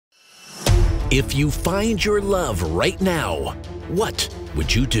If you find your love right now, what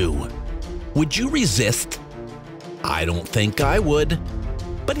would you do? Would you resist? I don't think I would.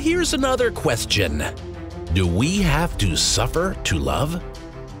 But here's another question. Do we have to suffer to love?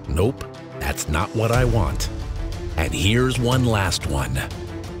 Nope, that's not what I want. And here's one last one.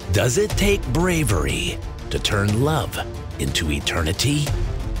 Does it take bravery to turn love into eternity?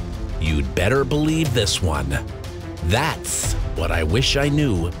 You'd better believe this one. That's what I wish I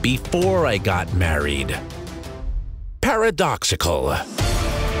knew before I got married. Paradoxical.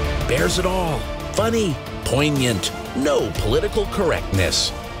 Bears it all. Funny, poignant, no political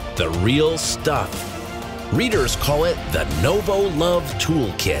correctness. The real stuff. Readers call it the Novo Love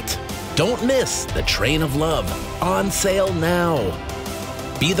Toolkit. Don't miss the Train of Love, on sale now.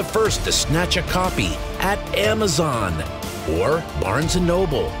 Be the first to snatch a copy at Amazon or Barnes &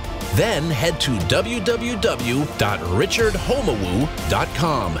 Noble. Then head to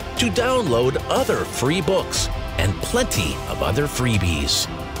www.richardhomawoo.com to download other free books and plenty of other freebies.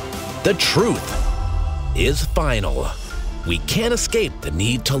 The truth is final. We can't escape the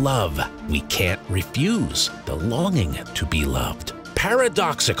need to love. We can't refuse the longing to be loved.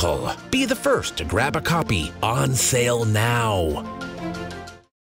 Paradoxical. Be the first to grab a copy, on sale now.